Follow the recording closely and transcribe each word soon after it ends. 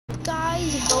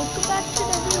guys, welcome back to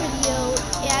another video,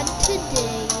 and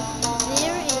today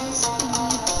there is the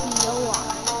POI.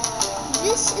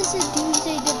 This is a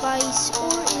doomsday device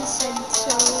or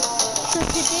essential. So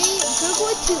today we're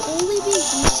going to only be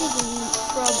using loot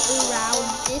from around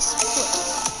this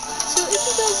place. So if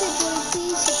you guys enjoy,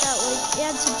 please hit that like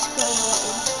and subscribe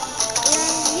button.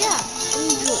 And yeah,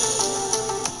 enjoy.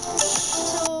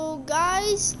 So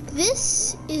guys,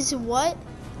 this is what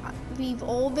we've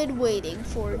all been waiting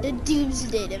for, the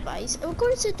doomsday device. Of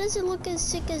course it doesn't look as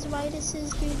sick as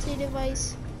Midas's doomsday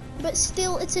device, but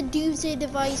still it's a doomsday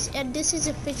device, and this is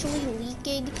officially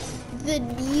leaking the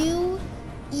new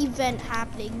event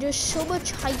happening. There's so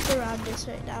much hype around this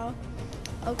right now.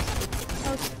 Okay.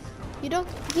 You don't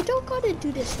gotta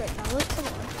do this right now. Like, come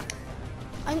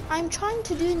on. I'm trying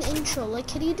to do an intro. Like,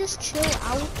 can you just chill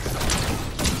out?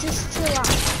 Just chill out.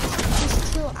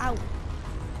 Just chill out.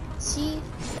 See?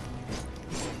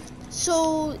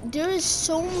 So there is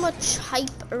so much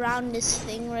hype around this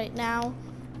thing right now,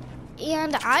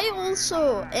 and I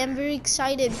also am very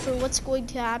excited for what's going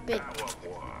to happen.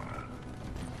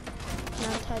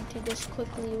 Now time to just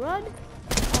quickly run.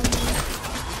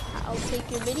 I'll take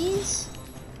your minis.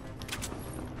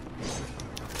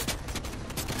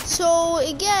 So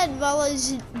again,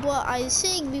 what I was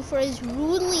saying before is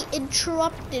rudely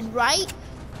interrupted, right?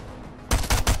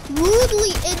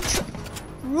 Rudely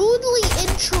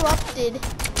interrupted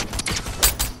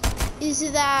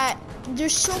is that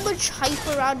there's so much hype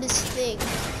around this thing.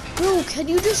 Bro, can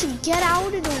you just get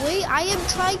out of the way? I am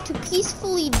trying to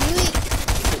peacefully do it.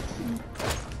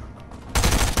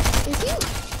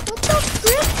 What the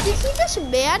frick? Did he just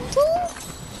mantle?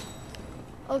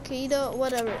 Okay, you know,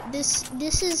 whatever.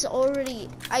 This is already,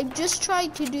 I'm just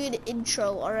trying to do an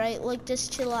intro, alright? Like,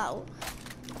 just chill out.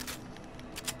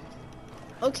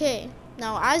 Okay.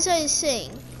 Now, as I was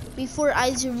saying, before I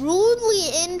was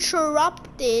rudely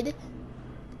interrupted,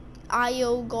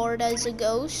 IO guard as a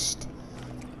ghost,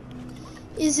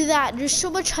 is that there's so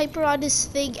much hype around this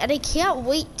thing, and I can't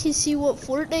wait to see what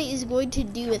Fortnite is going to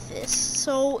do with this.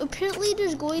 So, apparently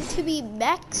there's going to be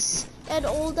mechs and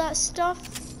all that stuff,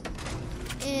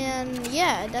 and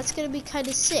yeah, that's gonna be kind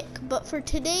of sick. But for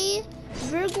today,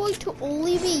 we're going to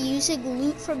only be using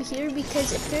loot from here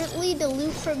because apparently the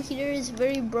loot from here is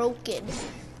very broken.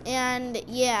 And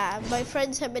yeah, my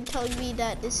friends have been telling me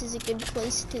that this is a good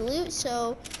place to loot,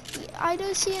 so I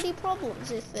don't see any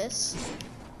problems with this.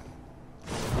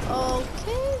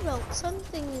 Okay, well,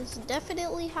 something is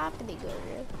definitely happening over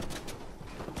here.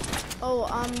 Oh,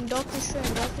 Dr.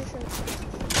 Shrimp.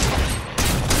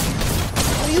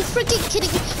 Are you freaking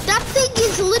kidding me? That thing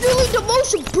is literally the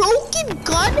most broken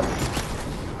gun.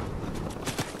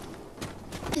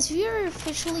 We are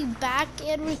officially back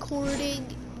and recording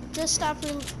just after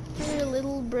a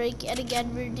little break, and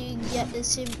again we're doing yet the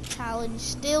same challenge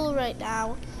still right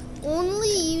now, only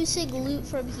using loot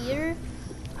from here.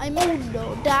 Oh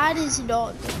no, that is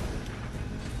not good.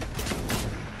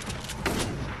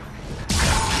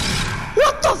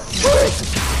 What the frick?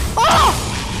 Oh!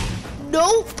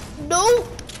 Nope.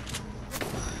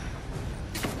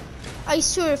 I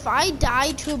swear, if I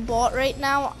die to a bot right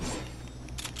now,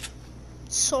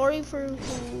 sorry for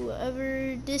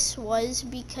whoever this was,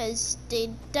 because they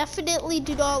definitely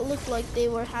do not look like they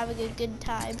were having a good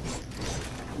time.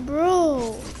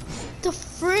 Bro, the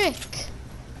frick?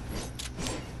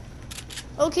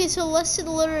 Okay, so lesson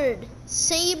learned.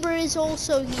 Saber is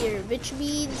also here, which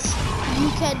means you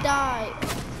can die.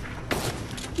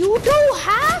 You don't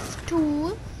have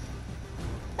to.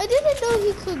 I didn't know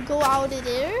you could go out of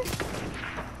there.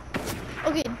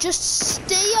 Okay, just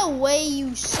stay away,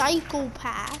 you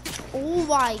psychopath. Oh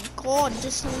my god,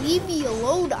 just leave me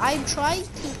alone. I'm trying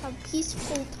to have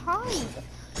peaceful time.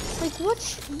 Like,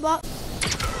 but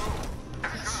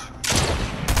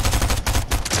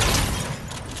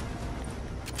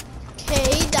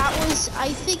okay, that was,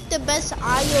 I think, the best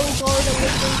IO guard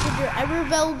elimination there ever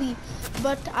will be.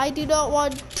 But I do not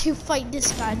want to fight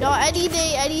this guy. Not any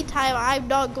day, anytime. I'm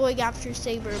not going after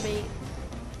Saber, mate.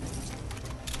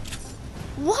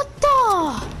 What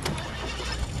the?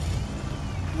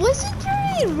 Wasn't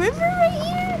there a river right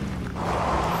here?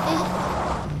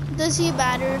 Does he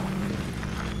matter?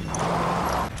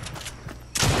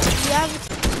 Yeah.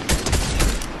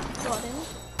 Got him.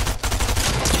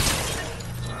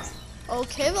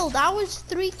 Okay, well that was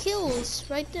 3 kills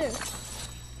right there.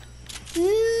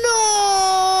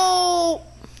 No!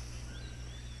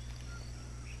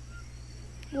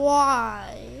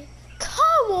 Why?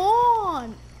 Come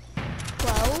on!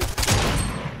 12,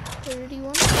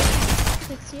 31,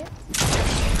 68.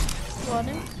 Got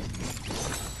him.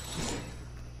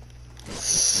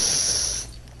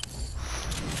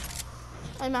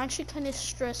 I'm actually kind of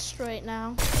stressed right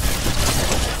now.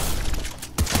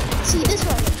 See this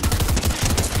one.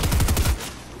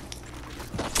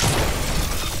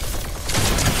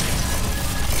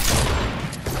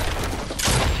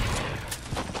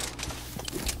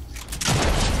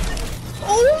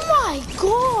 Oh my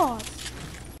god!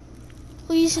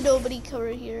 Please nobody cover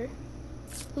here.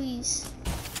 Please.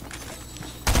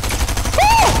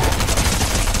 Oh!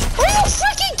 Are you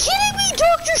freaking kidding me,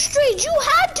 Doctor Strange? You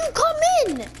had to come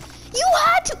in! You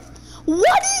had to.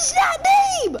 What is that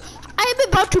name? I'm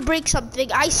about to break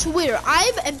something. I swear.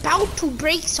 I'm about to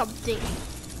break something.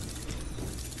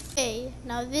 Okay,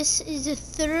 now this is the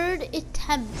third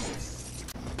attempt.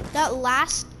 That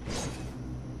last.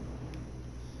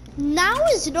 Now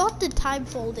is not the time,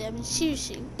 Foldy. I mean,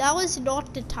 seriously, that was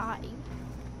not the time.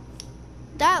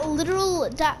 That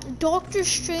Doctor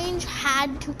Strange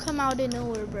had to come out of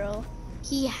nowhere, bro.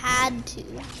 He had to.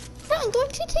 Yeah, I'm going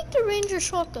to take the Ranger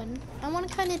shotgun. I want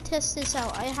to kind of test this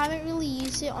out. I haven't really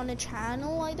used it on a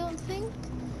channel, I don't think.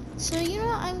 So, you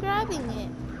know, I'm grabbing it.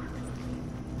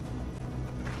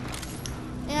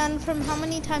 And from how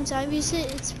many times I've used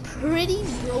it, it's pretty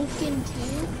broken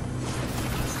too.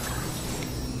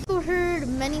 I've heard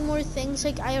many more things.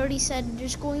 Like I already said,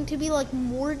 there's going to be like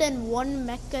more than one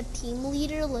mecha team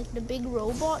leader, like the big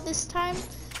robot this time.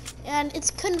 And it's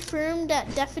confirmed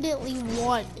that definitely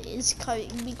one is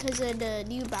coming because of the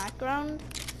new background.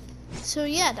 So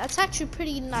yeah, that's actually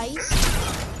pretty nice.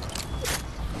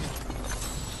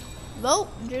 Well,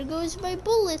 there goes my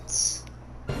bullets.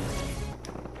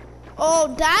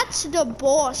 Oh, that's the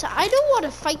boss. I don't want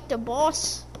to fight the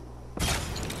boss.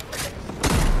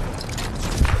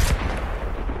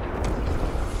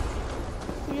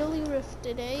 Really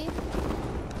rifted, eh?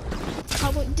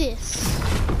 How about this?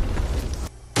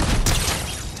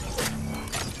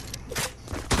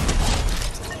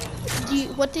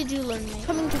 What did you learn, mate?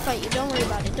 Coming to fight you. Don't worry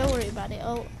about it. Don't worry about it.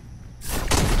 Oh.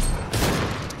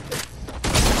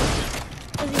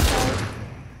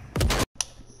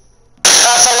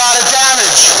 That's a lot of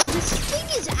damage. This thing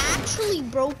is actually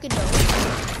broken though.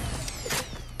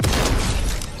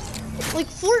 Like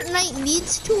Fortnite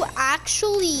needs to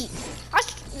actually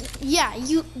yeah,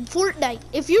 Fortnite,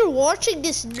 if you're watching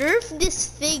this, nerf this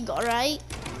thing, alright?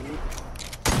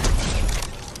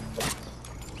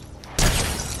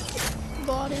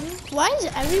 Got him. Why is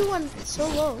everyone so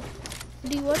low?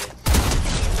 Do you want?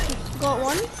 Got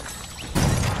one.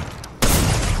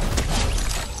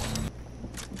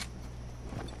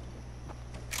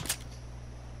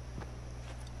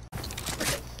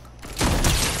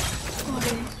 Got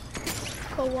him.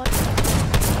 Got one.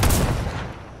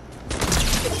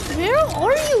 Where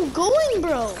are you going,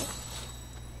 bro?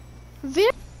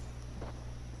 Where?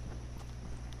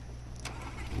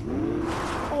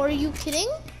 Are you kidding?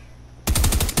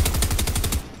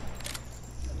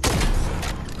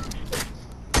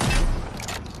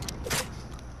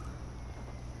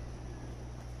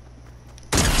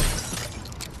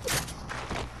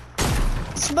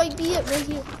 This might be it right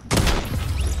here.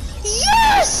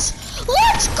 Yes!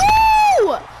 Let's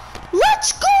go!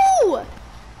 Let's go!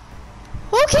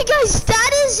 Okay guys,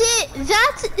 that is it.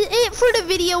 That's it for the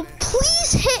video.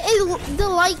 Please hit the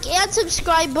like and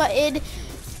subscribe button.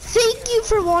 Thank you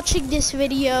for watching this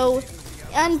video.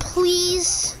 And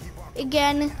please,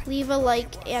 again, leave a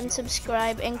like and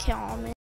subscribe and comment.